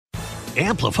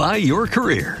Amplify your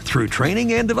career through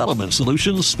training and development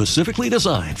solutions specifically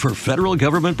designed for federal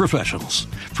government professionals.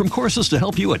 From courses to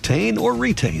help you attain or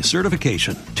retain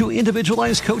certification, to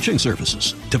individualized coaching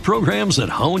services, to programs that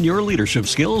hone your leadership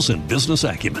skills and business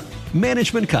acumen,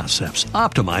 Management Concepts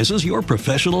optimizes your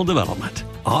professional development.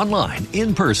 Online,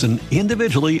 in person,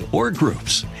 individually, or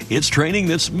groups, it's training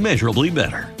that's measurably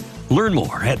better. Learn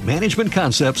more at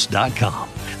managementconcepts.com.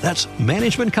 That's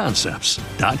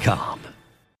managementconcepts.com.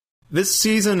 This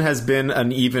season has been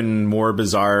an even more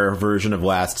bizarre version of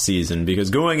last season, because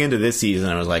going into this season,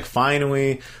 I was like,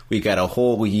 finally, we got a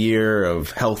whole year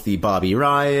of healthy Bobby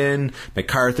Ryan,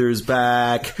 MacArthur's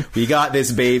back, we got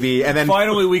this baby, and then...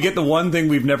 Finally, we get the one thing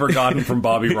we've never gotten from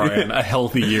Bobby Ryan, a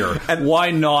healthy year. And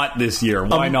why not this year?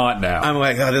 Why not now? I'm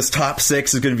like, oh, this top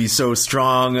six is going to be so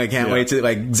strong. I can't wait to,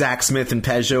 like, Zach Smith and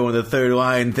Peugeot in the third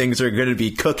line. Things are going to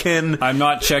be cooking. I'm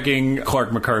not checking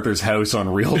Clark MacArthur's house on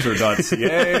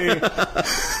Realtor.ca.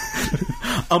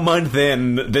 A month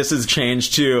in, this has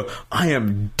changed to, I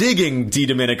am digging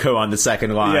DiDomenico on the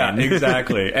second line. Yeah,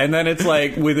 exactly. And then it's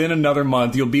like, within another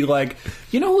month, you'll be like,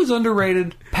 you know who's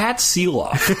underrated? Pat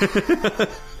Seeloff.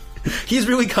 He's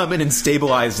really come in and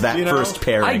stabilized that first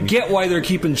pairing. I get why they're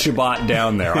keeping Shabbat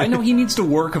down there. I know he needs to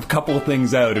work a couple of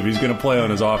things out if he's going to play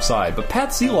on his offside. But Pat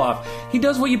Seeloff, he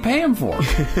does what you pay him for.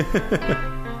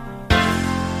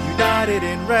 United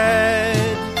in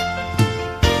red.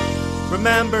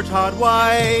 Remember Todd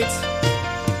White?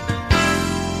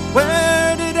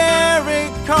 Where did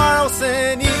Erik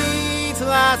Karlsson eat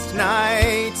last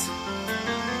night?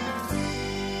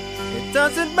 It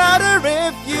doesn't matter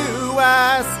if you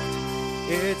ask.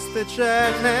 It's the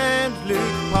Chet and Luke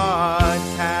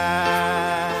podcast.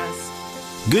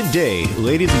 Good day,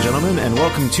 ladies and gentlemen, and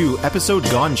welcome to episode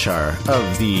Gonchar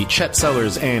of the Chet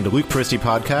Sellers and Luke Peristy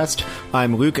podcast.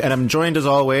 I'm Luke, and I'm joined as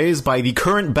always by the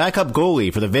current backup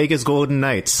goalie for the Vegas Golden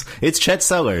Knights. It's Chet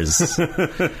Sellers.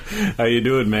 How you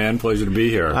doing, man? Pleasure to be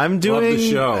here. I'm doing Love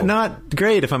the show. Not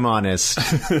great, if I'm honest.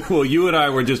 Well, you and I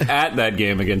were just at that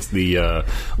game against the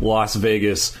Las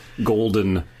Vegas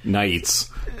Golden Knights.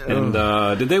 And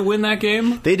did they win that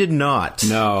game? They did not.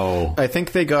 No. I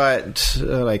think they got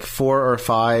like 4 or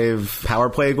 5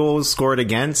 power play goals scored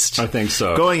against. I think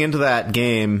so. Going into that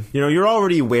game, you're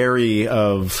already wary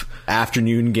of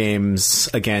afternoon games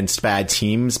against bad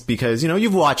teams because,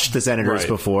 you've watched the Senators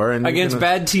before. And against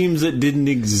bad teams that didn't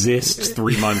exist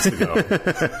 3 months ago.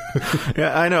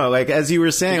 Yeah, I know. Like, as you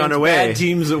were saying against on our way. Bad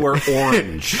teams that were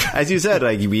orange. As you said,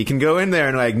 like, we can go in there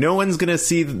and, like, no one's going to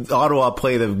see Ottawa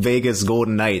play the Vegas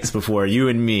Golden Knights before you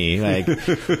and me. Like,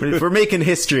 we're making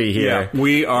history here. Yeah,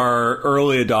 we are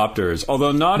early adopters,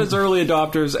 although not as early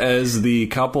adopters as the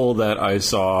couple that I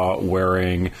saw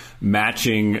wearing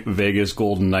matching Vegas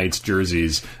Golden Knights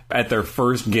jerseys at their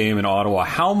first game in Ottawa.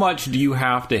 How much do you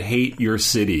have to hate your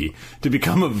city to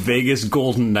become a Vegas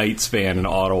Golden Knights fan in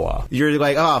Ottawa? You're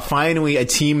like, finally a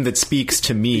team that speaks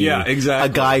to me. Yeah, exactly.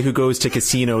 A guy who goes to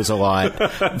casinos a lot.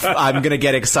 I'm going to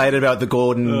get excited about the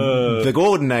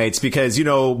Golden Knights because,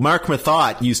 Mark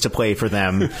Mathot used to play for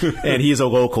them, and he's a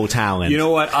local talent. You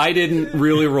know what? I didn't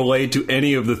really relate to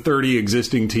any of the 30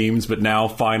 existing teams, but now,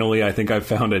 finally, I think I've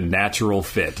found a natural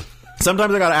fit.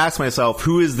 Sometimes I gotta ask myself,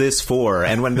 who is this for?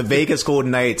 And when the Vegas Golden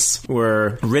Knights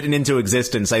were written into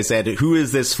existence, I said, who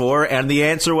is this for? And the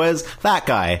answer was, that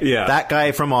guy. Yeah. That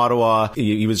guy from Ottawa.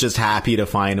 He was just happy to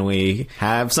finally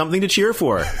have something to cheer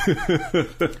for.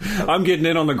 I'm getting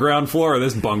in on the ground floor of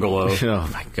this bungalow. Oh,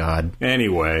 my God.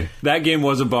 Anyway, that game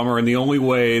was a bummer, and the only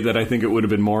way that I think it would have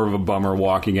been more of a bummer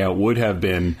walking out would have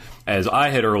been, as I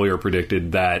had earlier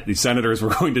predicted, that the Senators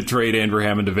were going to trade Andrew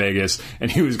Hammond to Vegas,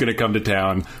 and he was going to come to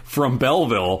town from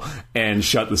Belleville and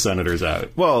shut the Senators out.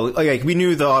 Well, we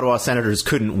knew the Ottawa Senators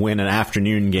couldn't win an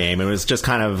afternoon game. It was just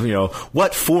kind of,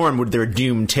 what form would their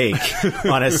doom take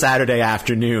on a Saturday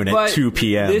afternoon at 2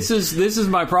 p.m.? This is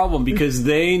my problem, because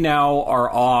they now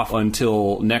are off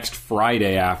until next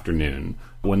Friday afternoon,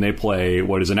 when they play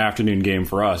what is an afternoon game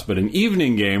for us, but an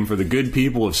evening game for the good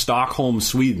people of Stockholm,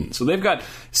 Sweden. So they've got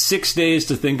 6 days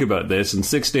to think about this and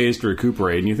 6 days to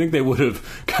recuperate, and you think they would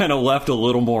have kind of left a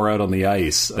little more out on the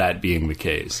ice, that being the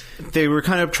case. They were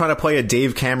kind of trying to play a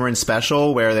Dave Cameron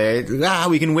special where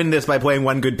we can win this by playing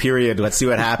one good period. Let's see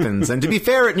what happens. And to be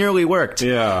fair, it nearly worked.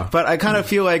 Yeah. But I kind of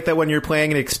feel like that when you're playing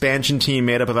an expansion team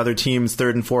made up of other teams'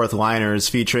 third and fourth liners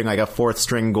featuring like a fourth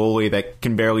string goalie that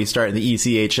can barely start in the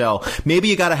ECHL, maybe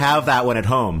you got to have that one at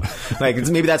home. Like,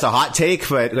 maybe that's a hot take,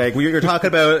 but like we were talking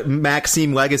about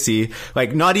Maxime Legacy,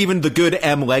 like not even the good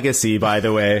M Legacy, by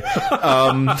the way.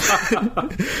 And like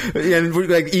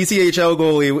ECHL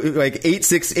goalie, like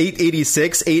 8'6",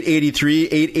 886, 883,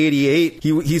 888.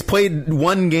 He's played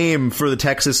one game for the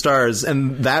Texas Stars,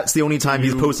 and that's the only time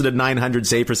he's posted a 900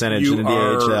 save percentage in the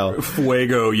AHL. You are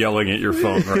fuego yelling at your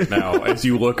phone right now as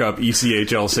you look up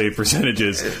ECHL save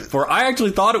percentages. For I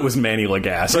actually thought it was Manny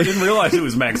Lagasse. I didn't realize it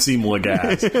was Maxime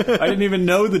Lagasse. I didn't even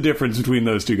know the difference between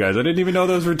those two guys. I didn't even know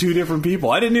those were two different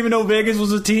people. I didn't even know Vegas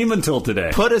was a team until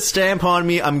today. Put a stamp on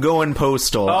me. I'm going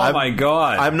postal. My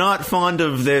God. I'm not fond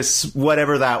of this,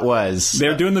 whatever that was.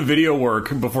 They're doing the video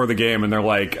work before the game, and they're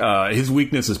like, his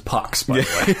weakness is pucks, by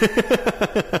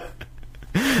the way.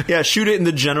 Yeah, shoot it in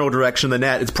the general direction of the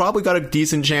net. It's probably got a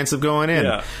decent chance of going in.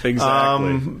 Yeah,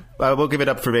 exactly. I will give it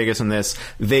up for Vegas on this.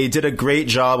 They did a great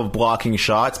job of blocking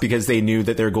shots because they knew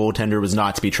that their goaltender was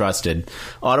not to be trusted.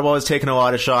 Ottawa was taking a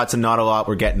lot of shots and not a lot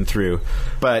were getting through.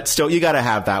 But still, you got to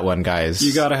have that one, guys.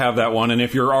 You got to have that one. And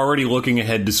if you're already looking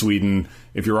ahead to Sweden,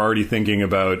 if you're already thinking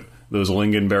about those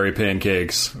lingonberry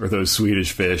pancakes or those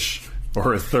Swedish fish,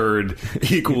 or a third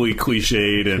equally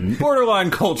cliched and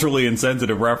borderline culturally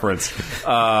insensitive reference,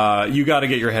 you got to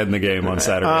get your head in the game on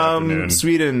Saturday afternoon.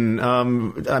 Sweden,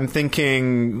 I'm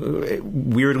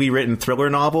thinking weirdly written thriller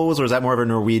novels, or is that more of a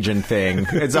Norwegian thing?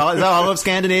 Is that all of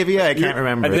Scandinavia? I can't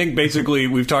remember. I think basically,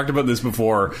 we've talked about this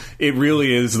before, it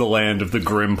really is the land of the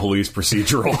grim police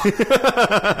procedural.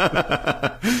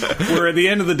 Where at the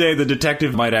end of the day, the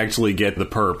detective might actually get the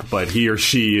perp, but he or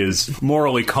she is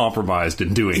morally compromised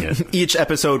in doing it. Each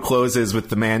episode closes with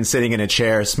the man sitting in a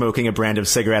chair smoking a brand of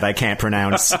cigarette I can't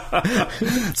pronounce.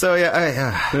 So,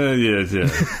 yeah.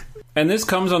 And this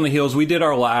comes on the heels. We did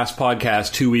our last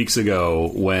podcast 2 weeks ago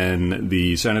when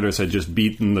the Senators had just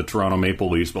beaten the Toronto Maple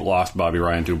Leafs but lost Bobby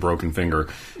Ryan to a broken finger.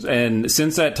 And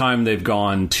since that time, they've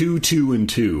gone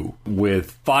 2-2-2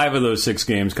 with 5 of those 6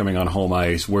 games coming on home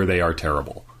ice where they are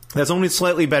terrible. That's only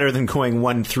slightly better than going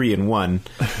 1-3-1.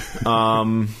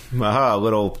 A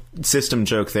little system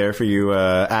joke there for you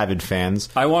avid fans.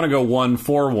 I want to go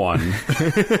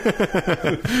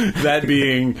 1-4-1. That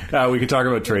being, we can talk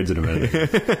about trades in a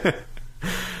minute.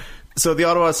 So the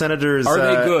Ottawa Senators... Are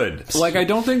they good? Like, I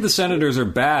don't think the Senators are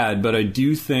bad, but I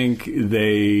do think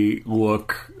they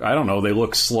look... I don't know, they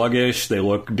look sluggish, they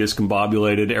look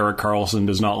discombobulated. Erik Karlsson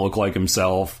does not look like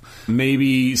himself.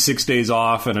 Maybe 6 days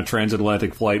off and a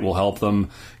transatlantic flight will help them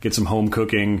get some home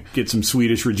cooking, get some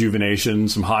Swedish rejuvenation,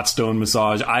 some hot stone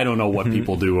massage. I don't know what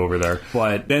people do over there.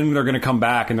 But then they're going to come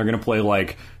back and they're going to play,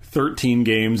 like, 13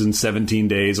 games in 17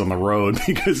 days on the road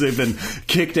because they've been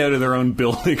kicked out of their own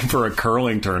building for a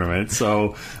curling tournament.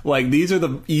 So, like, these are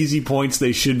the easy points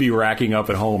they should be racking up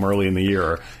at home early in the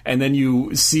year. And then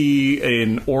you see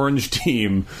an orange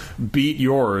team beat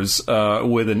yours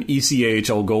with an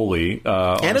ECHL goalie.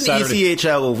 And an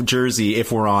ECHL jersey,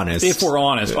 if we're honest. If we're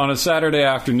honest, on a Saturday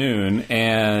afternoon.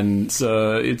 And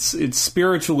it's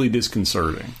spiritually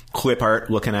disconcerting. Clip art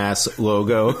looking ass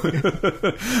logo.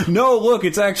 No, look,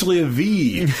 it's actually a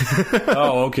V.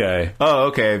 Oh, okay.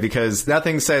 Because that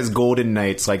thing says Golden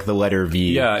Knights, like the letter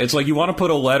V. Yeah, it's like you want to put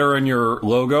a letter in your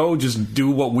logo, just do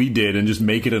what we did and just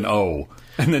make it an O.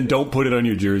 And then don't put it on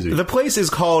your jersey. The place is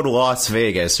called Las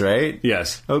Vegas, right?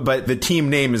 Yes. Oh, but the team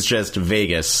name is just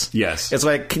Vegas. Yes. It's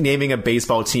like naming a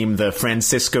baseball team the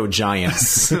Francisco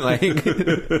Giants. Like,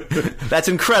 that's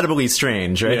incredibly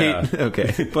strange, right? Yeah.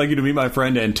 Okay. I'd like you to meet my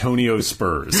friend Antonio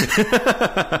Spurs.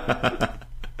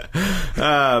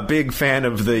 Big fan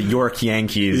of the York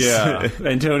Yankees. Yeah.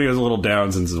 Antonio's a little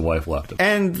down since his wife left him.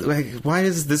 And, like, why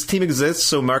does this team exist?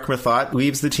 So Mark Mathot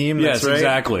leaves the team? Yes, right?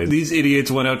 Exactly. These idiots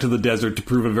went out to the desert to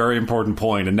prove a very important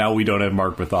point, and now we don't have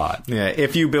Mark Mathot. Yeah,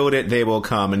 if you build it, they will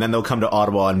come, and then they'll come to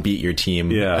Ottawa and beat your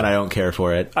team. Yeah. And I don't care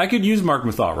for it. I could use Mark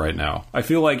Mathot right now. I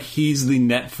feel like he's the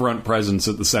net front presence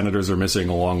that the Senators are missing,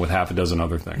 along with half a dozen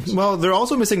other things. Well, they're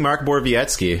also missing Mark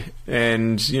Borowiecki.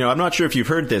 And, you know, I'm not sure if you've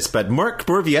heard this, but Mark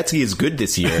Borowiecki is good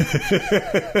this year.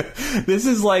 This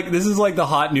is like the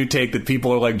hot new take that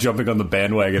people are like jumping on the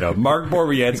bandwagon of. Mark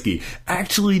Borowiecki,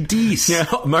 actually decent.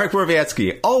 Yeah, Mark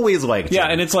Borowiecki, always liked him. Yeah,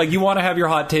 and it's like you want to have your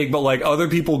hot take, but like other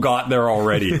people got there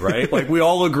already, right? Like we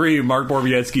all agree Mark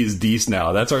Borowiecki is decent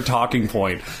now. That's our talking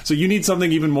point. So you need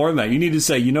something even more than that. You need to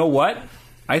say, you know what?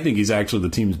 I think he's actually the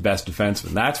team's best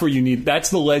defenseman. That's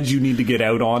the ledge you need to get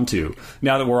out onto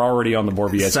now that we're already on the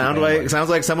Borowiecki. Sounds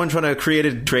like someone trying to create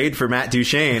a trade for Matt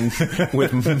Duchene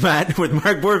with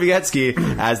Mark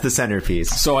Borowiecki as the centerpiece.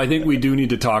 So I think we do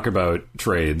need to talk about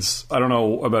trades. I don't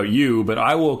know about you, but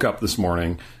I woke up this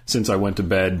morning, since I went to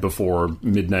bed before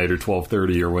midnight or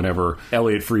 12:30 or whenever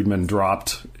Elliot Friedman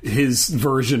dropped his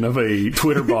version of a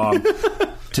Twitter bomb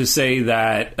to say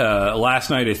that last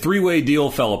night a three-way deal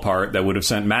fell apart that would have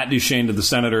sent Matt Duchene to the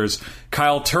Senators,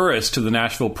 Kyle Turris to the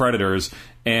Nashville Predators,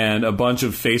 and a bunch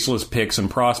of faceless picks and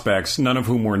prospects, none of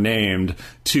whom were named,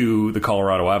 to the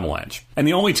Colorado Avalanche. And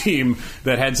the only team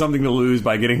that had something to lose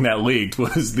by getting that leaked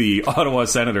was the Ottawa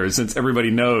Senators, since everybody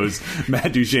knows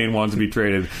Matt Duchene wants to be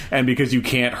traded, and because you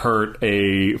can't hurt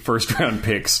a first-round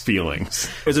pick's feelings.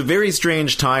 It was a very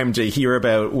strange time to hear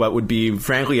about what would be,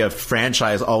 frankly, a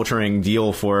franchise-altering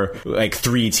deal for, like,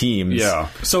 3 teams. Yeah.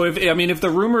 So, if the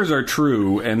rumors are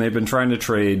true, and they've been trying to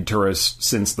trade Turris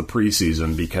since the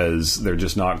preseason because they're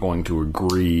just not going to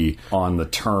agree on the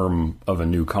term of a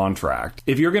new contract.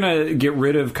 If you're going to get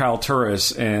rid of Kyle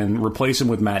Turris and replace him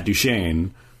with Matt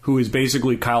Duchene, who is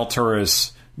basically Kyle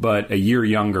Turris but a year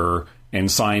younger and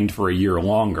signed for a year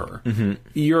longer,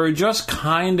 you're just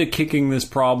kind of kicking this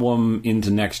problem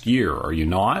into next year, are you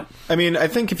not? I mean, I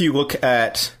think if you look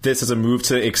at this as a move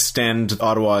to extend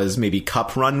Ottawa's maybe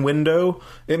cup run window,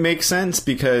 it makes sense,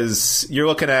 because you're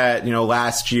looking at,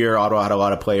 last year Ottawa had a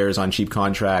lot of players on cheap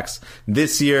contracts.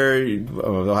 This year,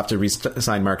 they'll have to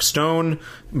re-sign Mark Stone,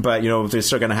 but, they're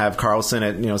still going to have Karlsson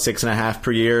at, 6.5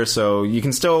 per year, so you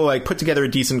can still, put together a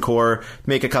decent core,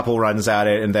 make a couple runs at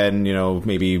it, and then,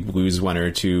 maybe lose one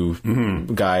or two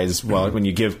guys, when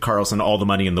you give Karlsson all the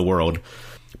money in the world.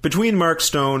 Between Mark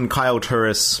Stone, Kyle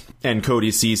Turris, and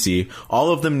Cody Ceci,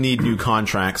 all of them need new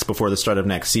contracts before the start of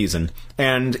next season.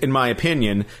 And in my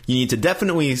opinion, you need to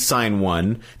definitely sign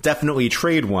one, definitely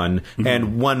trade one,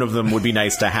 and one of them would be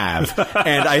nice to have.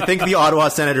 And I think the Ottawa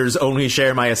Senators only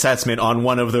share my assessment on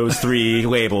one of those 3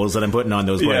 labels that I'm putting on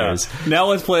those players. Now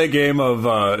let's play a game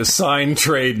of sign,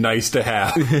 trade, nice to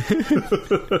have.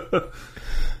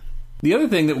 The other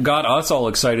thing that got us all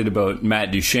excited about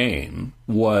Matt Duchene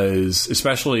was,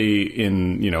 especially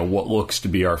in, what looks to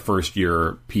be our first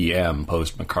year PM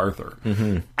post MacArthur,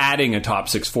 adding a top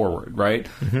 6 forward, right?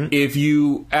 If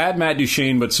you add Matt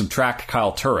Duchene but subtract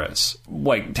Kyle Turris,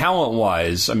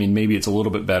 talent-wise, maybe it's a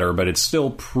little bit better, but it's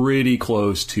still pretty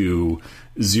close to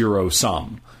zero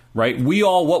sum. Right?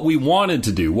 What we wanted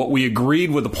to do, what we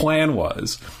agreed with the plan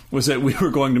was that we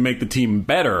were going to make the team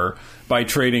better by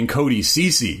trading Cody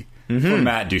Ceci for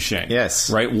Matt Duchene. Yes.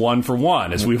 Right? 1 for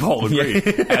 1, as we've all agreed,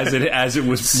 as it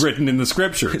was written in the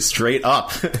scriptures. Straight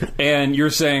up. And you're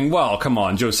saying, well, come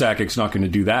on, Joe Sakic's not going to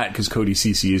do that because Cody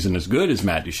Ceci isn't as good as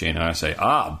Matt Duchene. And I say,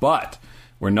 but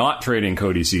we're not trading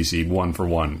Cody Ceci 1 for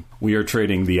 1. We are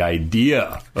trading the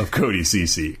idea of Cody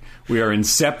Ceci. We are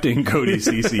incepting Cody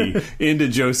Ceci into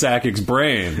Joe Sakic's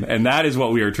brain, and that is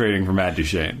what we are trading for Matt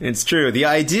Duchene. It's true. The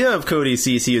idea of Cody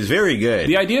Ceci is very good.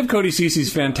 The idea of Cody Ceci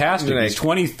is fantastic. He's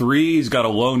 23. He's got a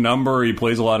low number. He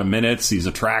plays a lot of minutes. He's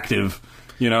attractive.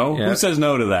 Who says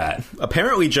no to that?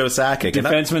 Apparently Joe Sakic.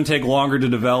 Defensemen take longer to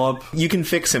develop. You can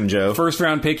fix him, Joe.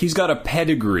 First-round pick. He's got a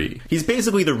pedigree. He's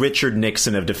basically the Richard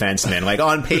Nixon of defensemen.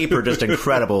 On paper, just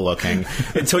incredible looking.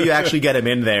 Until you actually get him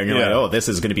in there, and you're like, oh, this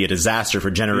is going to be a disaster for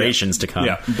generations to come.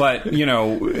 Yeah, but,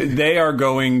 they are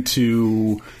going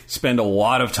to spend a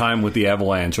lot of time with the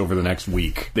Avalanche over the next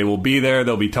week. They will be there.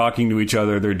 They'll be talking to each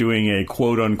other. They're doing a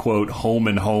quote-unquote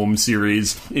home-and-home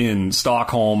series in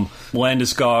Stockholm.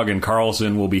 Landeskog and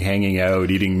Karlsson will be hanging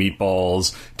out, eating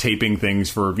meatballs, taping things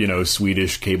for,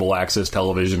 Swedish cable access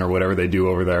television or whatever they do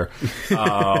over there.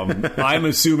 I'm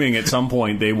assuming at some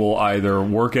point they will either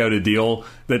work out a deal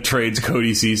that trades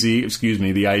Cody Ceci,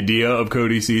 the idea of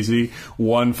Cody Ceci,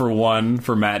 1 for 1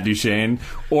 for Matt Duchene,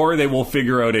 or they will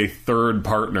figure out a third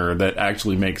partner that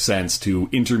actually makes sense to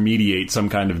intermediate some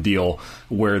kind of deal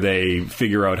where they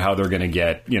figure out how they're going to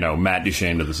get, Matt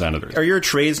Duchene to the Senators. Are your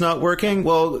trades not working?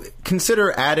 Well,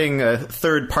 consider adding a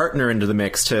third partner into the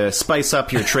mix to spice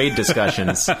up your trade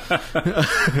discussions.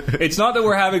 It's not that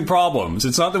we're having problems.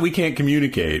 It's not that we can't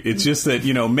communicate. It's just that,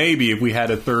 maybe if we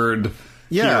had a third...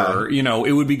 here,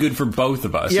 it would be good for both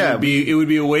of us. Yeah, it would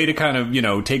be a way to kind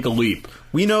of, take a leap.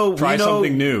 Try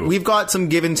something new. We've got some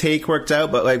give and take worked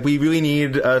out, but we really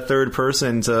need a third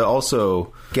person to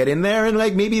also get in there, and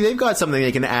maybe they've got something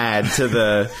they can add to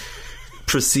the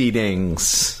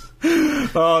proceedings.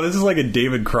 Oh, this is like a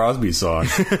David Crosby song.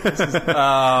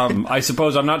 I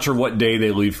suppose, I'm not sure what day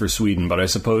they leave for Sweden, but I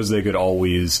suppose they could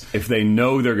always, if they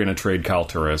know they're going to trade Kyle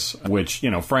Turris, which,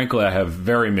 frankly, I have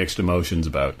very mixed emotions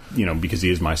about, because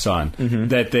he is my son,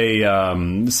 that they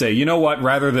say, you know what,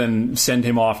 rather than send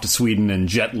him off to Sweden and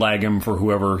jet lag him for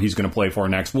whoever he's going to play for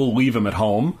next, we'll leave him at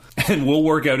home, and we'll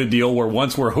work out a deal where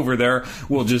once we're over there,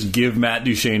 we'll just give Matt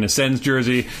Duchene a Sens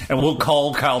jersey, and we'll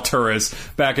call Kyle Turris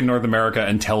back in North America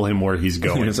and tell him where he's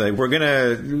going. It's like, we're going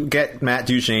to get Matt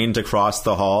Duchene to cross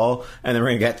the hall, and then we're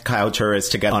going to get Kyle Turris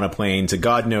to get on a plane to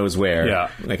God knows where.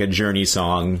 Yeah. Like a Journey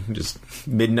song, just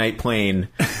midnight plane,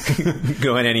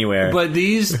 going anywhere. But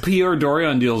these Pierre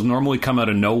Dorion deals normally come out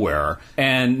of nowhere,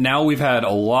 and now we've had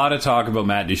a lot of talk about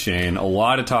Matt Duchene, a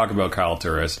lot of talk about Kyle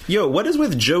Turris. Yo, what is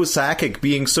with Joe Sakic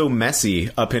being so messy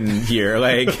up in here?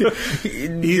 Like,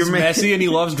 he's messy and he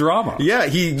loves drama. Yeah,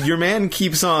 your man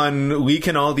keeps on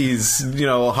leaking all these,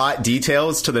 hot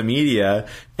details to the media.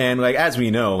 And, as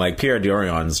we know, Pierre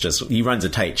Dorion's he runs a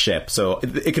tight ship. So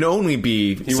it can only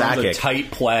be Sakic. He runs a tight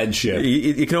plaid ship.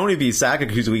 It can only be Sakic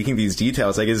who's leaking these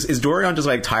details. Is Dorion just,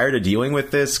 tired of dealing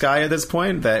with this guy at this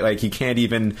point? That, he can't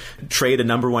even trade a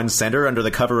number one center under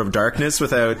the cover of darkness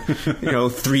without, 3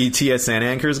 TSN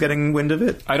anchors getting wind of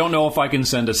it? I don't know if I can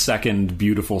send a second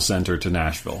beautiful center to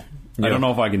Nashville. Yeah. I don't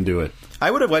know if I can do it. I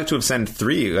would have liked to have sent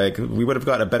 3. We would have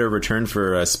got a better return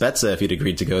for Spezza if he'd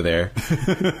agreed to go there.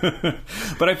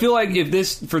 But I feel like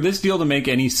for this deal to make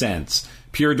any sense,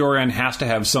 Pierre Dorion has to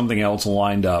have something else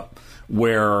lined up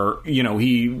where,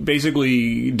 he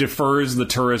basically defers the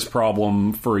Turris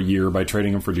problem for a year by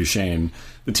trading him for Duchene.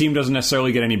 The team doesn't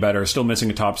necessarily get any better, still missing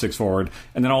a top 6 forward,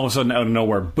 and then all of a sudden, out of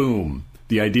nowhere, boom,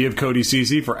 the idea of Cody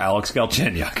Ceci for Alex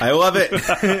Galchenyuk. I love it.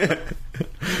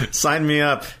 Sign me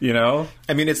up.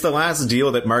 I mean, it's the last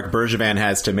deal that Marc Bergevin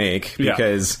has to make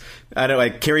because I know,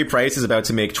 Carey Price is about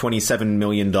to make $27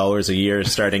 million a year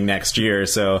starting next year.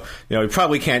 So, we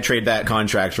probably can't trade that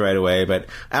contract right away. But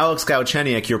Alex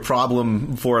Galchenyuk, your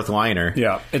problem fourth liner.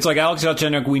 Yeah. It's like Alex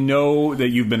Galchenyuk, we know that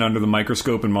you've been under the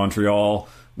microscope in Montreal.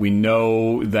 We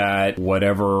know that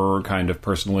whatever kind of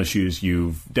personal issues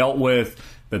you've dealt with,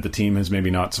 that the team has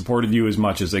maybe not supported you as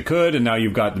much as they could, and now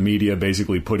you've got the media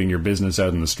basically putting your business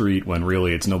out in the street when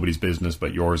really it's nobody's business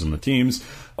but yours and the team's.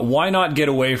 Why not get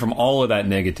away from all of that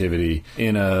negativity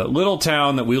in a little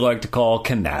town that we like to call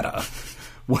Canada?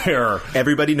 Where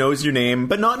everybody knows your name,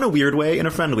 but not in a weird way, in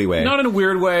a friendly way. Not in a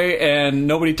weird way, and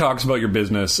nobody talks about your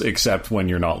business except when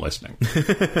you're not listening.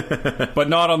 But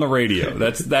not on the radio.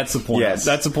 That's the point. Yes.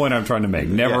 That's the point I'm trying to make.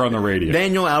 Never on the radio.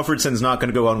 Daniel Alfredson's not going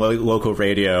to go on local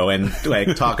radio and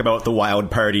talk about the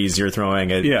wild parties you're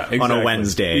throwing on a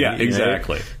Wednesday. Yeah,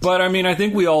 exactly. Right? But I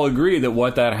think we all agree that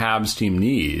what that Habs team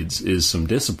needs is some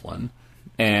discipline.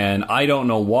 And I don't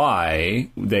know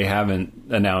why they haven't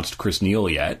announced Chris Neil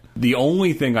yet. The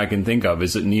only thing I can think of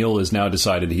is that Neil has now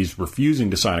decided he's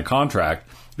refusing to sign a contract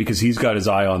because he's got his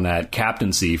eye on that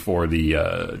captaincy for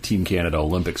the Team Canada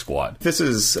Olympic squad. This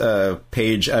is a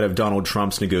page out of Donald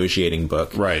Trump's negotiating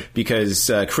book. Right.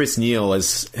 Because Chris Neil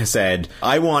has said,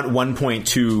 I want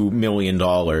 $1.2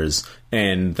 million.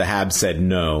 And the Habs said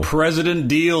no. President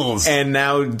deals. And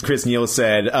now Chris Neil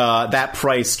said, that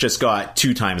price just got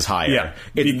 2 times higher.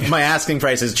 Yeah. My asking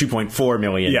price is $2.4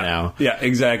 million now. Yeah,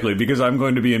 exactly. Because I'm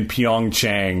going to be in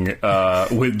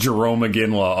Pyeongchang with Jerome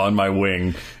McGinley on my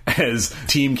wing as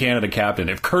Team Canada captain.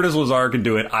 If Curtis Lazar can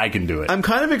do it, I can do it. I'm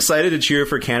kind of excited to cheer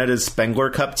for Canada's Spengler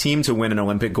Cup team to win an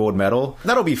Olympic gold medal.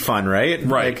 That'll be fun, right?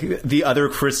 Right. The other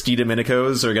Chris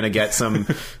DiDomenicos are going to get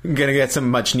some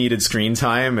much needed screen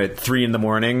time at 3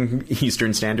 a.m.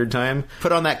 Eastern Standard Time.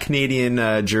 Put on that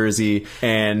Canadian jersey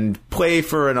and play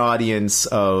for an audience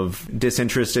of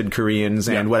disinterested Koreans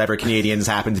and whatever Canadians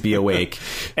happen to be awake.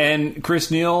 And Chris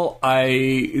Neil,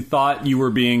 I thought you were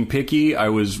being picky. I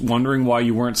was wondering why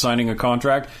you weren't signing a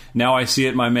contract. Now I see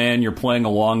it, my man. You're playing a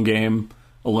long game,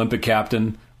 Olympic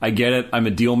captain. I get it. I'm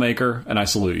a deal maker, and I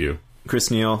salute you. Chris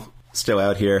Neil, still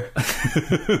out here.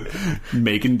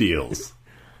 Making deals.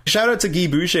 Shout out to Guy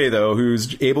Boucher, though,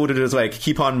 who's able to just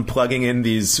keep on plugging in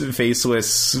these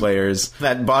faceless players.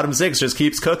 That bottom 6 just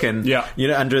keeps cooking. Yeah.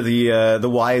 Under the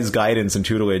wise guidance and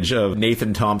tutelage of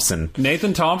Nathan Thompson.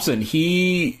 Nathan Thompson,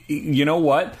 he, you know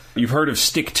what? You've heard of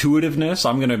stick-to-itiveness?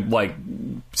 I'm going to,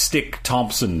 stick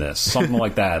Thompson-ness, something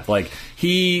like that.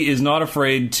 he is not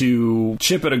afraid to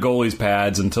chip at a goalie's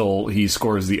pads until he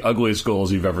scores the ugliest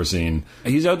goals you've ever seen.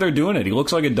 He's out there doing it. He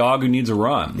looks like a dog who needs a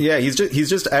run. Yeah, he's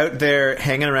just out there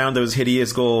hanging around those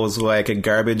hideous goals like a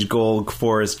garbage goal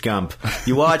Forrest Gump.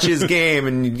 You watch his game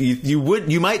and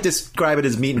you might describe it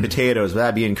as meat and potatoes, but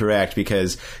that'd be incorrect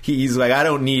because he's like, I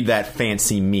don't need that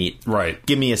fancy meat. Right.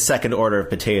 Give me a second order of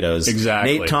potatoes.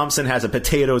 Exactly. Nate Thompson has a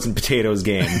potatoes and potatoes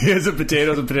game. He has a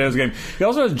potatoes and potatoes game. He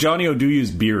also has Johnny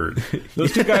Oduya's beard.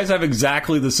 Those two guys have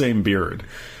exactly the same beard,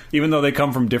 even though they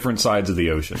come from different sides of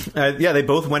the ocean. Yeah, they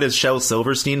both went as Shel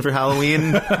Silverstein for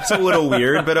Halloween. It's a little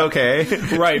weird, but okay.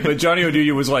 Right, but Johnny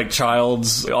Oduya was like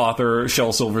child's author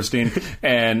Shel Silverstein,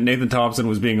 and Nathan Thompson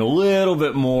was being a little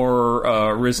bit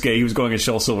more risque. He was going as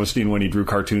Shel Silverstein when he drew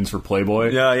cartoons for Playboy.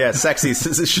 Yeah, sexy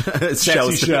Shel.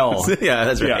 Yeah,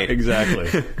 that's right. Yeah,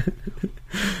 exactly.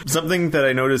 Something that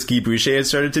I noticed Guy Boucher has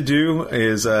started to do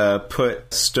is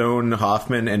put Stone,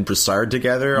 Hoffman, and Brassard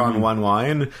together on one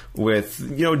line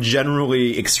with,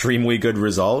 generally extremely good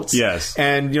results. Yes.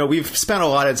 And, we've spent a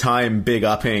lot of time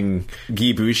big-upping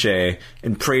Guy Boucher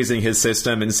and praising his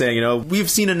system and saying, we've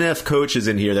seen enough coaches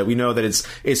in here that we know that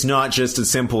it's not just as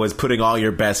simple as putting all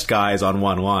your best guys on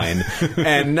one line.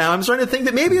 And now I'm starting to think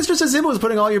that maybe it's just as simple as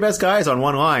putting all your best guys on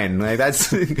one line. Like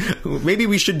that's maybe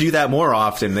we should do that more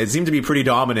often. They seem to be pretty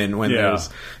dominant when there's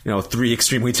three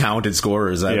extremely talented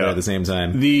scorers out there at the same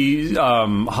time. The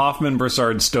Hoffman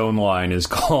Brassard Stone line is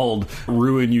called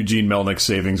Ruin Eugene Melnick's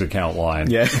savings account line.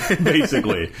 Yeah,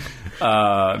 basically.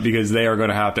 Because they are going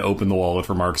to have to open the wallet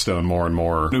for Mark Stone more and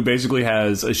more, who basically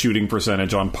has a shooting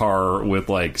percentage on par with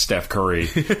like Steph Curry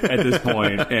at this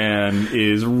point and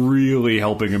is really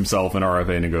helping himself in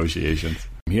RFA negotiations.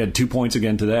 He had 2 points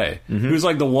again today. Mm-hmm. He was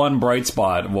like the one bright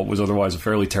spot of what was otherwise a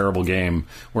fairly terrible game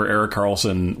where Erik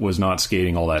Karlsson was not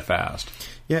skating all that fast.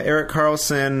 Yeah, Erik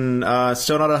Karlsson,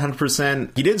 still not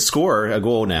 100%. He did score a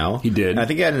goal now. He did. I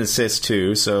think he had an assist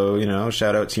too, so,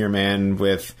 shout out to your man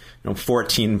with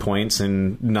 14 points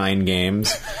in 9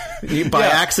 games. By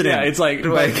accident. Yeah, it's like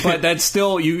but that's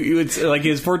still, it's like he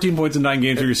has 14 points in 9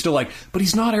 games where you're still like, but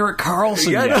he's not Erik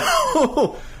Karlsson yet.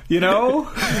 No.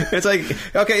 It's like,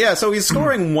 okay, yeah, so he's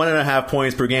scoring 1.5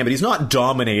 points per game, but he's not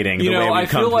dominating the way we come to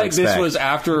expect. I feel like this was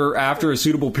after a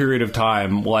suitable period of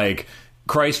time, like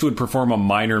Christ would perform a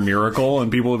minor miracle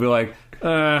and people would be like,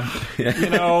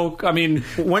 I mean,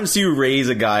 once you raise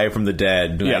a guy from the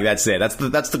dead, that's it. That's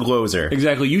the closer.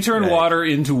 Exactly. You turn water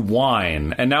into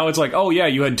wine, and now it's like, oh yeah,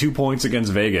 you had 2 points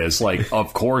against Vegas. Like,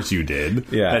 of course you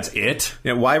did. Yeah, that's it.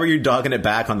 Yeah. Why were you dogging it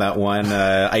back on that one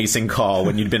icing call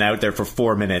when you'd been out there for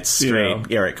 4 minutes straight,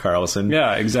 Erik Karlsson?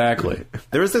 Yeah, exactly.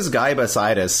 There was this guy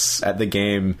beside us at the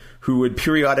game who would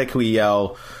periodically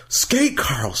yell, "Skate,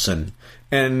 Karlsson!"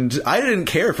 And I didn't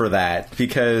care for that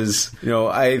because,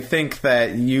 I think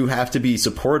that you have to be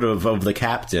supportive of the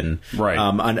captain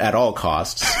at all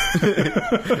costs.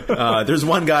 There's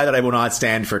one guy that I will not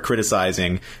stand for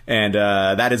criticizing, and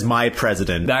that is my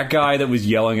president. That guy that was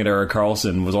yelling at Erik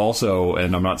Karlsson was also,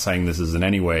 and I'm not saying this is in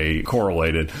any way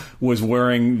correlated, was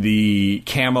wearing the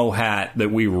camo hat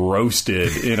that we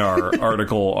roasted in our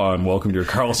article on Welcome to Your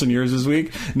Karlsson Years this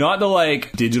week. Not the,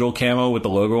 digital camo with the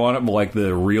logo on it, but,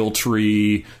 the real tree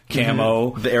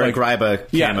camo. The Eric Ryba camo.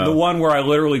 Yeah, the one where I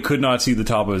literally could not see the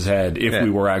top of his head if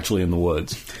we were actually in the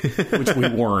woods, which we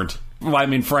weren't. Well, I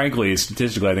mean, frankly,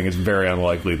 statistically, I think it's very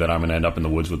unlikely that I'm going to end up in the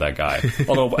woods with that guy.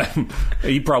 Although,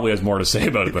 he probably has more to say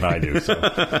about it than I do, so...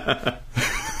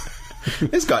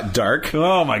 This got dark.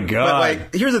 Oh my god.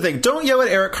 But here's the thing. Don't yell at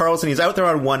Erik Karlsson. He's out there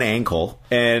on one ankle.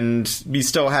 And we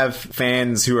still have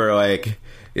fans who are like,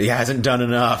 he hasn't done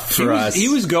enough for us. He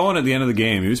was going at the end of the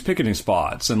game. He was picking his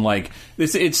spots. And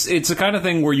it's the kind of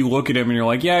thing where you look at him and you're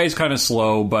like, yeah, he's kind of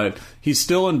slow, but he's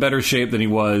still in better shape than he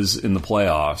was in the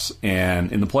playoffs.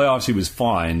 And in the playoffs, he was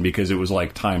fine because it was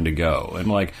time to go.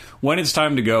 And when it's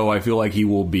time to go, I feel like he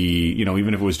will be,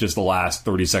 even if it was just the last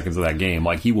 30 seconds of that game,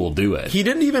 he will do it. He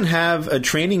didn't even have a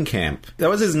training camp. That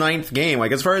was his 9th game.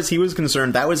 As far as he was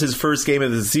concerned, that was his first game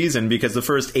of the season because the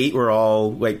first 8 were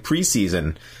all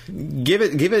preseason. Give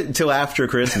it till after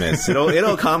Christmas.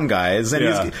 It'll come, guys.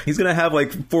 And he's going to have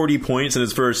 40 points in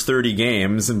his first 30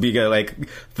 games and be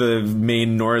the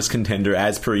main Norris contender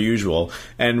as per usual.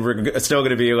 And we're still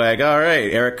going to be all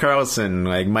right, Erik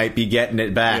Karlsson might be getting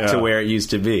it back to where it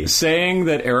used to be. Saying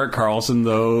that Erik Karlsson,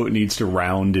 though, needs to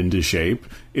round into shape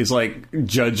is like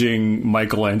judging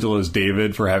Michelangelo's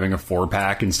David for having a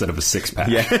 4-pack instead of a 6-pack.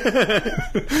 Yeah.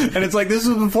 And it's this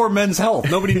was before Men's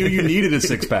Health. Nobody knew you needed a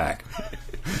 6-pack.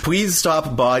 Please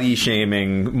stop body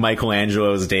shaming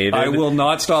Michelangelo's David. I will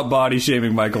not stop body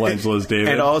shaming Michelangelo's David.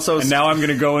 And now I'm going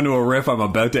to go into a riff I'm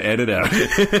about to edit out.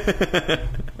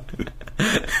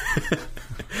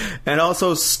 And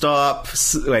also stop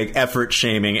effort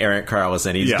shaming Erik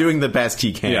Karlsson. He's doing the best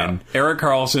he can. Yeah. Erik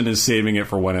Karlsson is saving it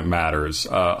for when it matters.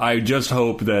 I just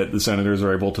hope that the Senators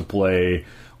are able to play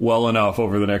well enough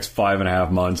over the next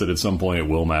 5.5 months that at some point it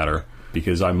will matter,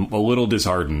 because I'm a little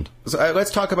disheartened. So let's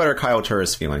talk about our Kyle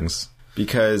Turris feelings,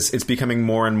 because it's becoming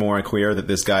more and more clear that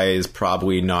this guy is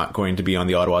probably not going to be on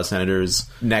the Ottawa Senators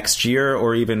next year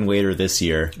or even later this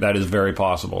year. That is very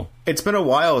possible. It's been a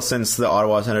while since the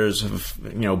Ottawa Senators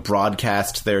have,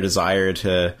 broadcast their desire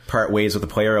to part ways with a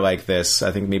player like this.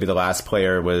 I think maybe the last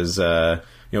player was,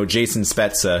 Jason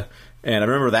Spezza. And I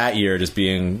remember that year just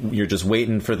being, you're just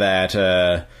waiting for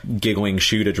that giggling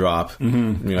shoe to drop.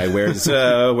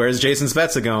 Mm-hmm. Where's Jason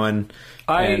Spezza going?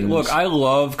 I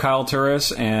love Kyle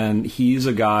Turris, and he's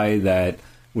a guy that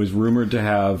was rumored to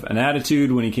have an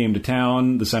attitude when he came to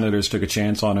town. The Senators took a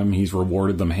chance on him. He's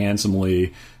rewarded them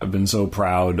handsomely. I've been so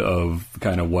proud of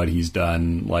kind of what he's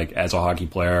done, as a hockey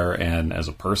player and as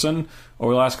a person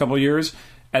over the last couple of years.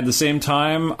 At the same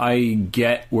time, I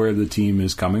get where the team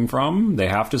is coming from. They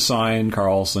have to sign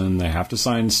Karlsson. They have to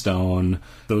sign Stone.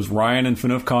 Those Ryan and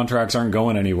Phaneuf contracts aren't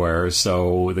going anywhere.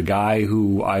 So the guy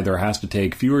who either has to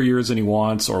take fewer years than he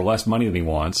wants or less money than he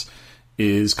wants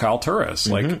is Kyle Turris.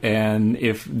 Mm-hmm. And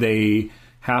if they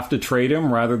have to trade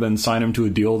him rather than sign him to a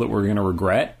deal that we're going to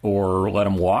regret or let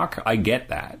him walk, I get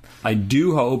that. I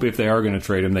do hope if they are going to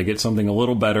trade him, they get something a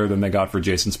little better than they got for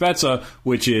Jason Spezza,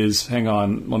 which is, hang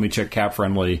on, let me check Cap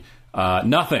Friendly,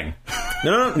 nothing.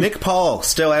 No, Nick Paul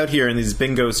still out here in these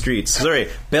bingo streets. Sorry,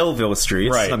 Belleville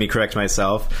streets. Right. Let me correct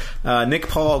myself. Nick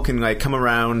Paul can come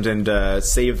around and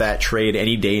save that trade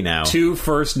any day now. 2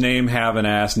 first name having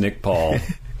ass Nick Paul.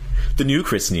 The new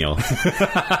Chris Neal. He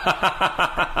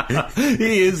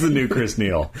is the new Chris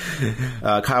Neal.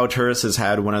 Kyle Turris has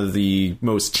had one of the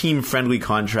most team-friendly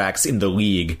contracts in the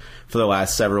league for the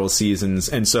last several seasons.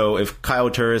 And so if Kyle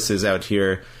Turris is out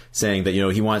here saying that,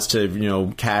 he wants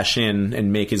to, cash in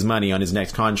and make his money on his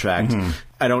next contract,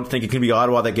 I don't think it can be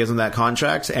Ottawa that gives him that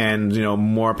contract, and,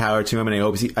 more power to him, and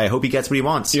I hope he gets what he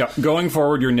wants. Yeah, going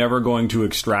forward, you're never going to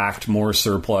extract more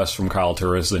surplus from Kyle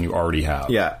Turris than you already have.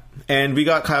 Yeah. And we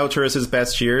got Kyle Turris'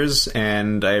 best years,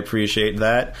 and I appreciate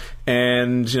that.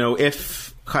 And,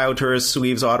 if Kyle Turris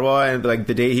leaves Ottawa, and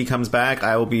the day he comes back,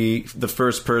 I will be the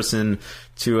first person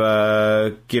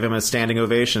to give him a standing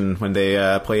ovation when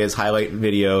they play his highlight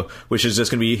video, which is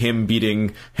just going to be him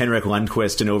beating Henrik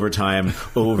Lundqvist in overtime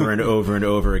over and over and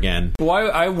over again.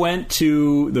 Well, I went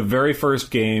to the very first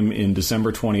game in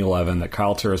December 2011 that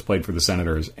Kyle Turris played for the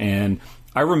Senators, and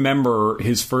I remember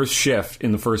his first shift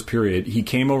in the first period. He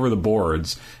came over the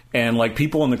boards, and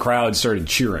people in the crowd started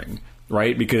cheering,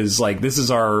 right? Because this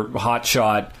is our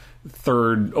hotshot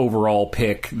 3rd overall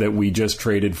pick that we just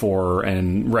traded for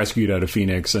and rescued out of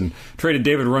Phoenix, and traded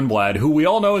David Rundblad, who we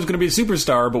all know is going to be a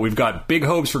superstar, but we've got big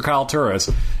hopes for Kyle Turris.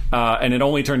 And it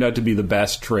only turned out to be the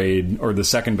best trade, or the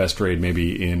second best trade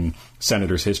maybe in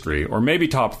Senators history, or maybe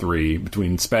top 3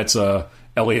 between Spezza,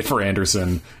 Elliott for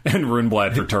Anderson, and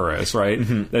Rundblad for Turris, right?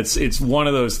 Mm-hmm. It's one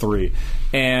of those 3.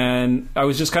 And I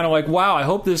was just kind of wow, I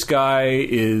hope this guy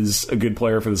is a good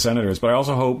player for the Senators, but I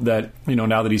also hope that,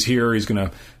 now that he's here, he's going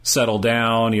to settle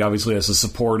down. He obviously has the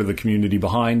support of the community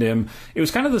behind him. It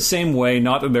was kind of the same way,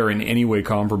 not that they're in any way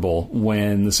comparable,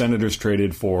 when the Senators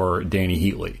traded for Danny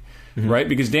Heatley, right?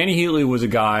 Because Danny Heatley was a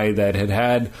guy that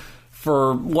had,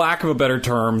 for lack of a better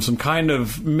term, some kind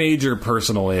of major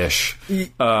personal-ish.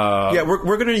 Yeah,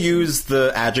 we're going to use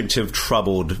the adjective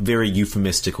troubled very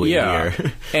euphemistically here.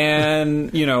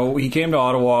 And, he came to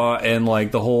Ottawa, and,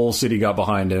 the whole city got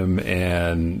behind him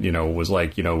and, was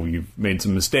you've made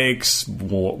some mistakes.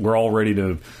 We're all ready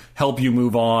to help you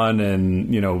move on.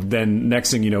 And, then next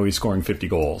thing you know, he's scoring 50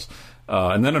 goals.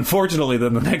 And then, unfortunately, the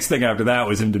next thing after that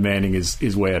was him demanding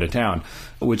his way out of town,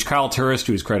 which Kyle Turris,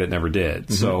 to his credit, never did.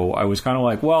 Mm-hmm. So I was kind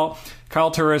of well, Kyle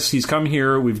Turris, he's come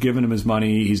here. We've given him his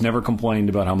money. He's never complained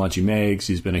about how much he makes.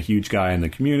 He's been a huge guy in the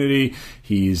community.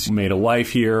 He's made a life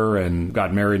here and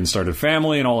got married and started a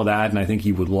family and all of that. And I think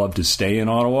he would love to stay in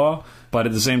Ottawa. But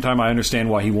at the same time, I understand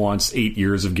why he wants 8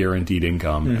 years of guaranteed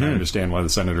income. Mm-hmm. And I understand why the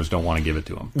Senators don't want to give it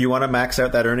to him. You want to max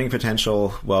out that earning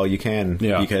potential? Well, you can.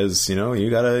 Yeah. Because, you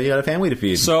got a family to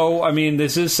feed. So,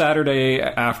 this is Saturday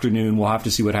afternoon. We'll have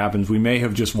to see what happens. We may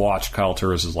have just watched Kyle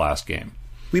Turris' last game.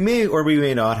 We may or we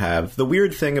may not have. The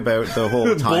weird thing about the whole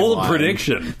timeline... Bold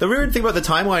prediction. The weird thing about the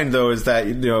timeline, though, is that,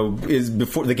 is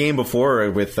before the game before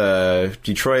with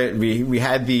Detroit, we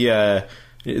had the...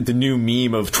 the new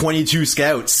meme of 22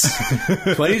 scouts.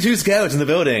 22 scouts in the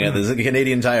building at the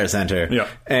Canadian Tire Center. Yeah.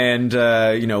 And,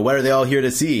 what are they all here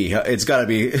to see? It's got to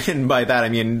be, and by that I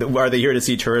mean, are they here to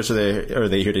see Turris or are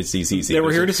they here to see CC? They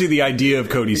were here to see the idea of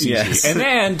Cody Ceci. Yes. And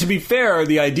then, to be fair,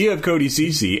 the idea of Cody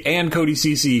Ceci and Cody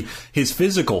Ceci, his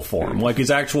physical form, like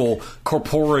his actual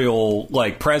corporeal,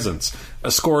 presence,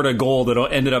 scored a goal that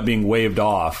ended up being waved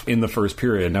off in the first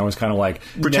period. And I was kind of like...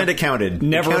 Pretend it counted.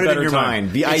 Never it counted a better in your time.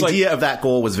 mind. The idea of that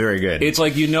goal was very good. It's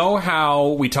like, how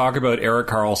we talk about Erik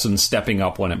Karlsson stepping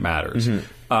up when it matters.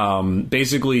 Mm-hmm.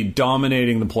 Basically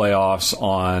dominating the playoffs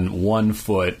on 1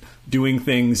 foot, doing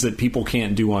things that people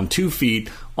can't do on 2 feet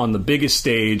on the biggest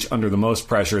stage under the most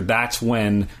pressure. That's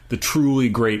when the truly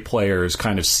great players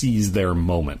kind of seize their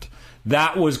moment.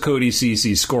 That was Cody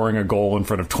Ceci scoring a goal in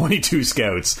front of 22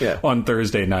 scouts on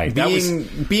Thursday night.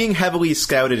 Being heavily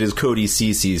scouted as Cody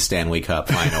Ceci's Stanley Cup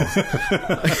final.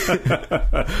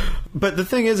 But the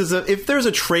thing is that if there's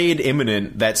a trade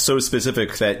imminent that's so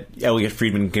specific that Elliot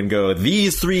Friedman can go,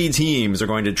 these 3 teams are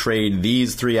going to trade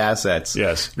these 3 assets.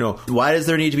 Yes. Why does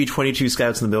there need to be 22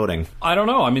 scouts in the building? I don't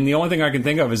know. I mean, the only thing I can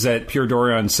think of is that Pierre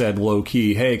Dorion said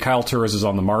low-key, hey, Kyle Turris is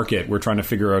on the market. We're trying to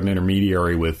figure out an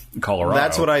intermediary with Colorado.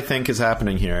 That's what I think is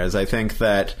happening here, is I think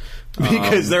that...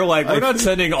 because they're like, we're not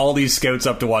sending all these scouts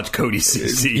up to watch Cody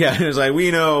Ceci. Yeah, it's like,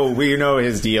 we know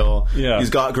his deal. Yeah. He's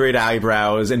got great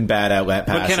eyebrows and bad outlet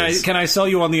passes. But can I sell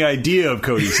you on the idea of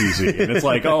Cody Ceci? And it's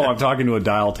like, I'm talking to a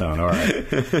dial tone. All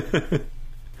right.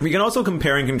 We can also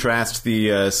compare and contrast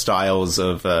the styles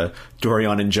of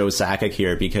Dorion and Joe Sakic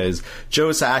here, because Joe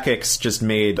Sakic's just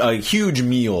made a huge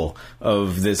meal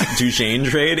of this Duchesne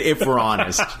trade, if we're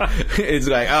honest. It's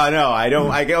like, oh no, I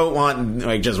don't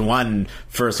want just one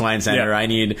first-line center. Yeah. I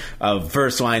need a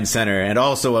first-line center and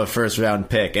also a first-round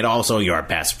pick and also your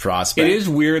best prospect. It is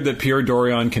weird that Pierre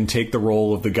Dorion can take the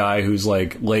role of the guy who's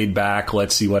laid back,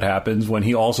 let's see what happens, when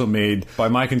he also made, by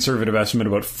my conservative estimate,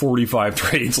 about 45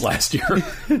 trades last year.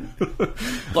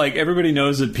 Everybody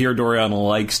knows that Pierre Dorion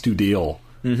likes to deal.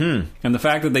 Mm-hmm. And the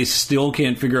fact that they still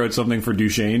can't figure out something for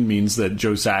Duchesne means that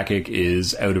Joe Sakic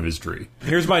is out of his tree.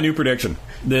 Here's my new prediction.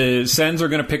 The Sens are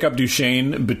going to pick up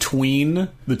Duchesne between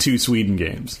the 2 Sweden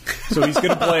games. So he's going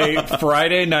to play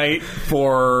Friday night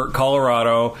for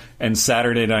Colorado and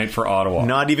Saturday night for Ottawa.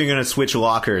 Not even going to switch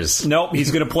lockers. Nope,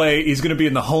 he's going to be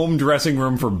in the home dressing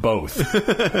room for both.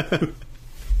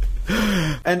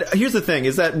 And here's the thing,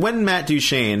 is that when Matt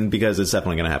Duchesne, because it's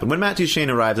definitely going to happen, when Matt Duchesne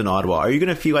arrives in Ottawa, are you going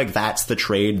to feel like that's the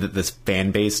trade that this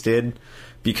fan base did?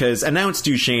 Because announced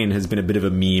Duchesne has been a bit of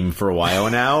a meme for a while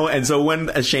now, and so when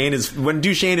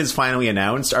Duchesne is finally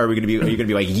announced, are you going to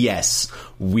be like, yes,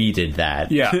 we did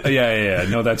that? Yeah.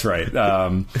 No, that's right.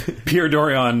 Pierre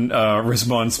Dorion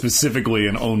responds specifically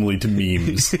and only to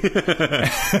memes.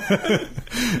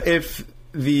 If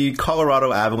the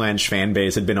Colorado Avalanche fan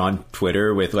base had been on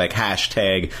Twitter with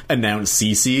hashtag announce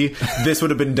CC, this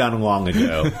would have been done long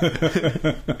ago.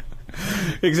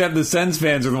 Except the Sens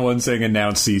fans are the ones saying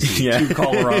announce CC. Yeah. 2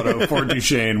 Colorado, 4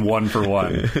 Duchesne, 1 for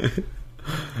 1.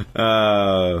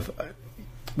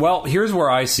 Well, here's where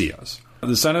I see us.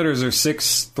 The Senators are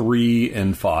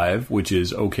 6-3-5, which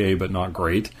is okay but not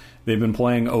great. They've been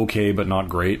playing okay but not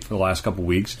great for the last couple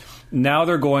weeks. Now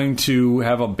they're going to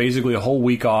have basically a whole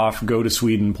week off, go to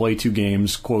Sweden, play 2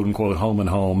 games, quote-unquote, home and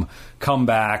home, come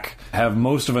back, have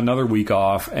most of another week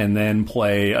off, and then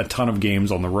play a ton of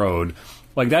games on the road.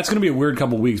 That's going to be a weird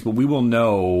couple weeks, but we will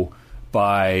know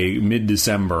by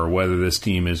mid-December whether this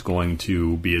team is going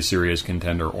to be a serious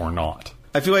contender or not.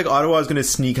 I feel like Ottawa is going to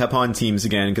sneak up on teams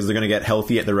again because they're going to get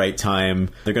healthy at the right time.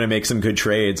 They're going to make some good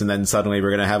trades, and then suddenly we're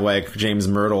going to have James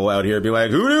Myrtle out here be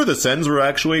like, who knew the Sens were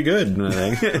actually good?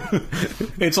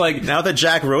 It's like, now that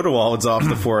Jack Rodewald's off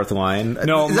the 4th line.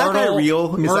 No, is that guy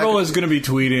real? Myrtle is going to be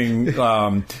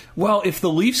tweeting, well, if the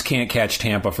Leafs can't catch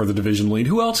Tampa for the division lead,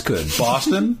 who else could?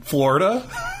 Boston? Florida?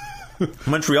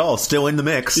 Montreal, still in the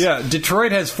mix. Yeah,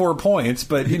 Detroit has 4 points,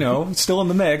 but, still in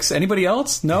the mix. Anybody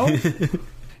else? No?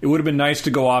 It would have been nice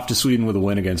to go off to Sweden with a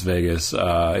win against Vegas.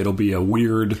 It'll be a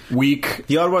weird week.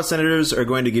 The Ottawa Senators are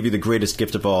going to give you the greatest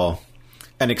gift of all,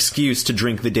 an excuse to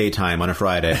drink the daytime on a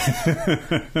Friday.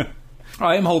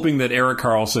 I am hoping that Erik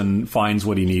Karlsson finds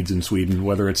what he needs in Sweden,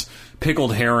 whether it's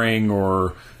pickled herring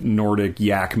or Nordic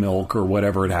yak milk or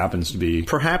whatever it happens to be.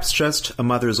 Perhaps just a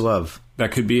mother's love.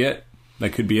 That could be it.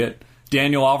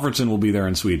 Daniel Alfredsson will be there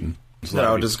in Sweden.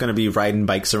 So just going to be riding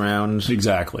bikes around.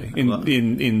 Exactly.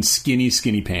 In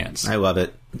skinny pants. I love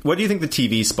it. What do you think the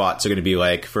TV spots are going to be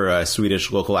like for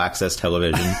Swedish local access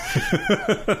television?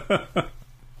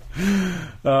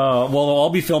 Well, they'll all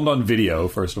be filmed on video,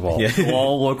 first of all. Yeah. They'll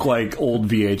all look like old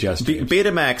VHS tapes.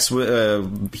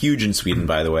 Betamax, huge in Sweden,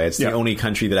 by the way. It's the only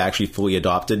country that actually fully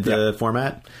adopted the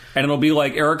format. And it'll be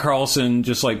like Erik Karlsson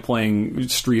just like playing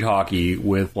street hockey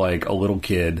with like a little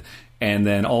kid. And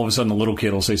then all of a sudden the little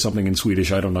kid will say something in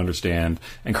Swedish I don't understand.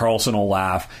 And Karlsson will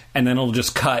laugh. And then it'll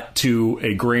just cut to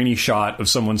a grainy shot of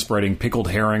someone spreading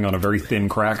pickled herring on a very thin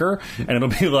cracker. And it'll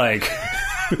be like...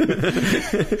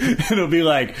 It'll be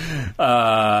like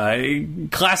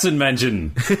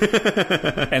Klassenmenschen.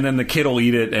 And then the kid will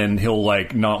eat it and he'll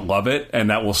like not love it, and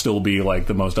that will still be like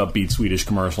the most upbeat Swedish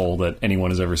commercial that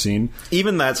anyone has ever seen.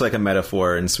 Even that's like a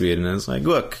metaphor in Sweden. It's like,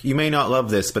 look, you may not love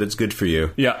this, but it's good for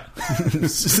you. Yeah.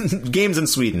 Games in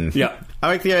Sweden. Yeah. I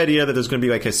like the idea that there's going to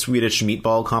be like a Swedish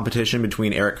meatball competition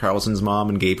between Erik Karlsson's mom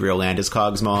and Gabriel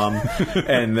Landeskog's mom,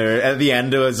 and at the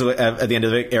end of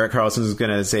it, Erik Karlsson is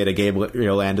going to say to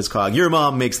Gabriel Landeskog, "Your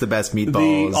mom makes the best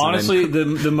meatballs." Honestly,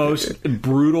 the most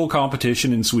brutal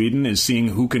competition in Sweden is seeing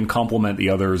who can compliment the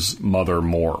other's mother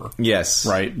more. Yes,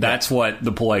 right. That's what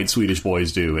the polite Swedish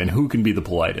boys do, and who can be the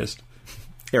politest.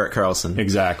 Erik Karlsson.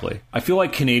 Exactly. I feel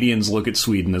like Canadians look at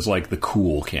Sweden as like the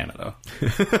cool Canada.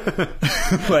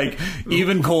 Like,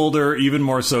 even colder, even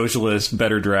more socialist,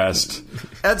 better dressed.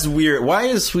 That's weird. Why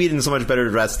is Sweden so much better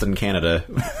dressed than Canada?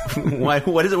 Why?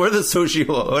 What are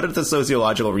the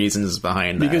sociological reasons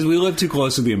behind that? Because we live too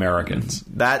close to the Americans.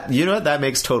 That that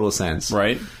makes total sense.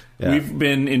 Right? Yeah. We've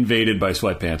been invaded by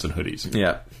sweatpants and hoodies.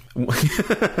 Yeah.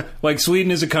 Like,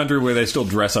 Sweden is a country where they still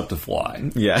dress up to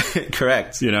fly. Yeah,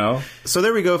 correct. You know? So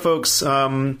there we go, folks.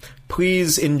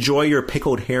 Please enjoy your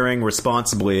pickled herring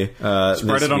responsibly.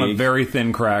 Spread it on a very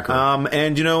thin cracker.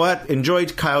 And you know what? Enjoy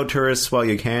Kyle Turris while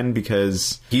you can,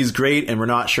 because he's great, and we're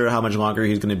not sure how much longer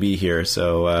he's going to be here.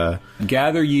 So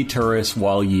gather ye Turris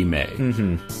while ye may.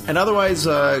 Mm-hmm. And otherwise,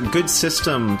 good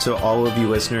system to all of you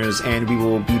listeners, and we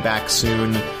will be back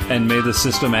soon. And may the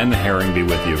system and the herring be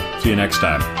with you. See you next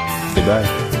time. Goodbye.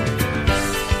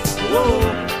 Whoa,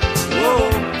 whoa,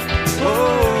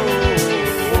 whoa,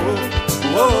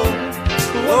 whoa,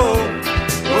 whoa,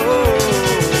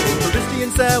 whoa. Peristy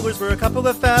and Sellers were a couple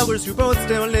of fellers who both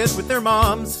still lived with their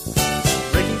moms.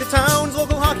 Breaking the town's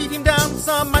local hockey team down with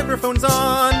some microphones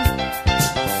on.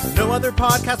 No other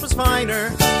podcast was finer,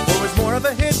 or was more of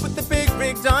a hit with the big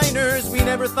rig diners. We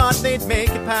never thought they'd make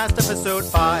it past episode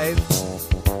 5.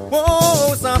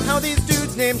 Whoa, somehow these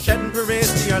dudes named Chet and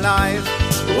Peristy are live.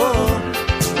 Whoa,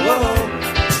 whoa,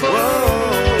 whoa.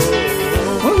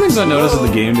 One of the things I noticed at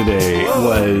the game today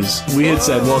was we had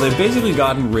said, well, they've basically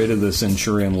gotten rid of the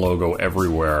Centurion logo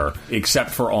everywhere, except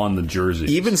for on the jersey.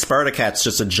 Even Spartacat's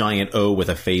just a giant O with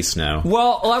a face now.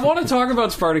 Well, I want to talk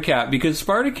about Spartacat, because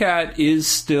Spartacat is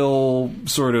still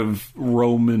sort of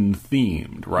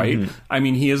Roman-themed, right? Mm-hmm. I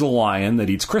mean, he is a lion that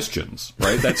eats Christians,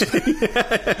 right? That's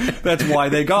that's why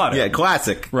they got it. Yeah,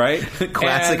 classic. Right?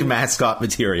 Classic mascot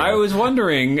material. I was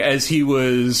wondering, as he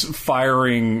was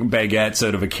firing baguettes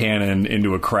out of a cannon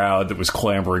into a crowd that was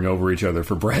clambering over each other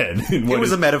for bread. It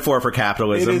was a metaphor for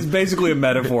capitalism. It is basically a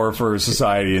metaphor for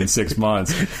society in 6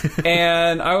 months.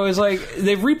 And I was like,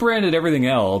 they've rebranded everything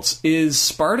else. Is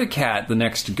Spartacat the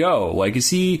next to go? Like,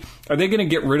 are they going to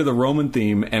get rid of the Roman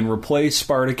theme and replace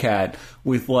Spartacat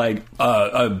with like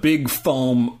a big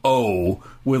foam O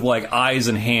with like eyes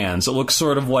and hands? It looks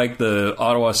sort of like the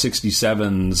Ottawa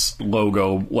 67's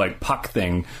logo, like puck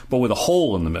thing, but with a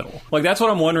hole in the middle. Like, that's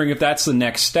what I'm wondering, if that's the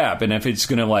next step, and if it's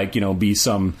going to like, be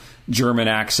some German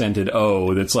accented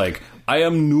O that's like, I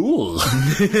am null.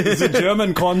 It's a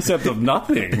German concept of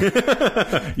nothing.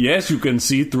 Yes, you can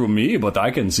see through me, but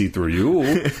I can see through you.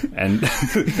 And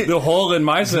the hole in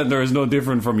my center is no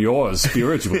different from yours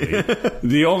spiritually.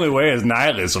 The only way is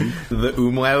nihilism. The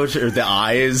umlaut, or the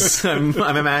eyes, I'm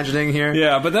imagining here.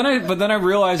 Yeah, but then I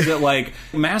realized that, like,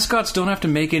 mascots don't have to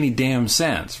make any damn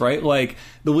sense, right? Like,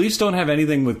 the Leafs don't have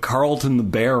anything with Carlton the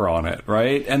Bear on it,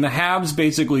 right? And the Habs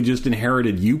basically just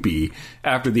inherited Youppi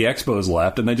after the Expos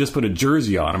left, and they just put a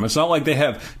jersey on him. It's not like they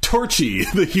have Torchy,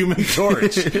 the Human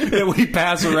Torch, that we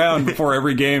pass around before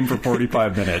every game for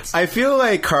 45 minutes. I feel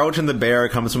like Carlton the Bear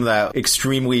comes from that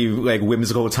extremely like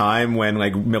whimsical time when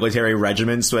like military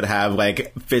regiments would have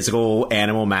like physical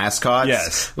animal mascots.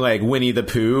 Yes. Like Winnie the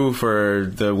Pooh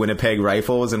for the Winnipeg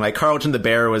Rifles, and like Carlton the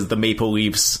Bear was the Maple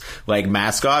Leafs like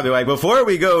mascot. They're like, before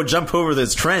we go jump over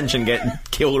this trench and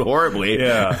get killed horribly,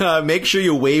 make sure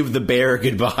you wave the bear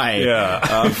goodbye.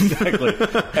 Yeah, exactly.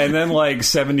 And then like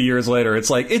 70 years later, it's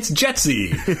like, it's Jetsy,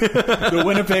 the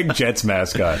Winnipeg Jets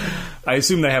mascot. I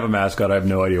assume they have a mascot. I have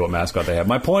no idea what mascot they have.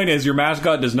 My point is, your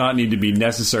mascot does not need to be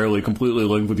necessarily completely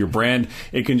linked with your brand.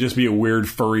 It can just be a weird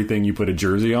furry thing you put a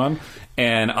jersey on.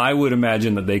 And I would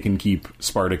imagine that they can keep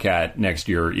Spartacat next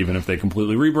year, even if they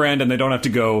completely rebrand and they don't have to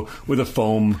go with a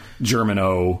foam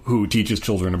Germano who teaches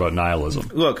children about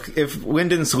nihilism. Look, if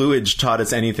Wind and Slewage taught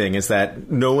us anything, is that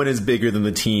no one is bigger than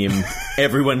the team.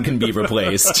 Everyone can be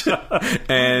replaced.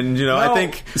 And, I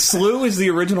think... Slew is the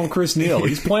original Chris Neal.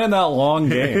 He's playing that long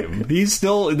game.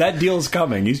 That deal's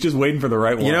coming. He's just waiting for the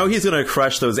right one. He's going to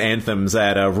crush those anthems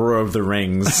at Roar of the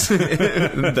Rings,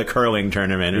 the curling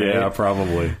tournament, right? Yeah,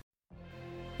 probably.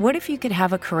 What if you could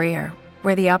have a career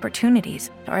where the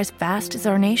opportunities are as vast as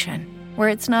our nation, where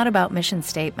it's not about mission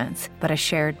statements, but a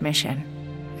shared mission?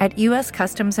 At U.S.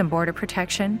 Customs and Border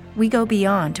Protection, we go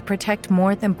beyond to protect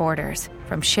more than borders.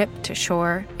 From ship to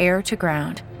shore, air to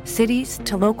ground, cities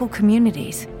to local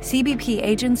communities, CBP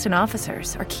agents and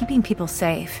officers are keeping people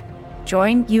safe.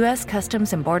 Join U.S.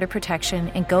 Customs and Border Protection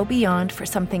and go beyond for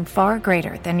something far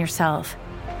greater than yourself.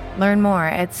 Learn more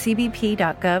at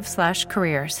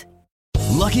cbp.gov/careers.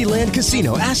 Lucky Land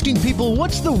Casino, asking people,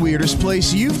 what's the weirdest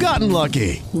place you've gotten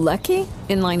lucky? Lucky?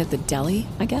 In line at the deli,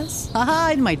 I guess?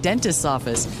 Aha, in my dentist's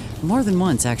office. More than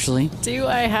once, actually. Do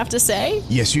I have to say?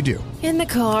 Yes, you do. In the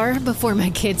car before my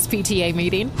kids' PTA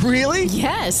meeting. Really?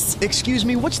 Yes. Excuse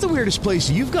me, what's the weirdest place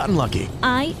you've gotten lucky?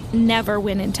 I never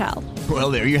win and tell.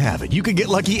 Well, there you have it. You can get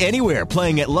lucky anywhere,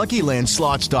 playing at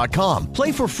LuckyLandSlots.com.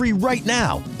 Play for free right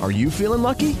now. Are you feeling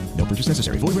lucky? No purchase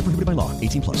necessary. Void where prohibited by law.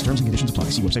 18+. Terms and conditions apply.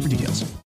 See website for details.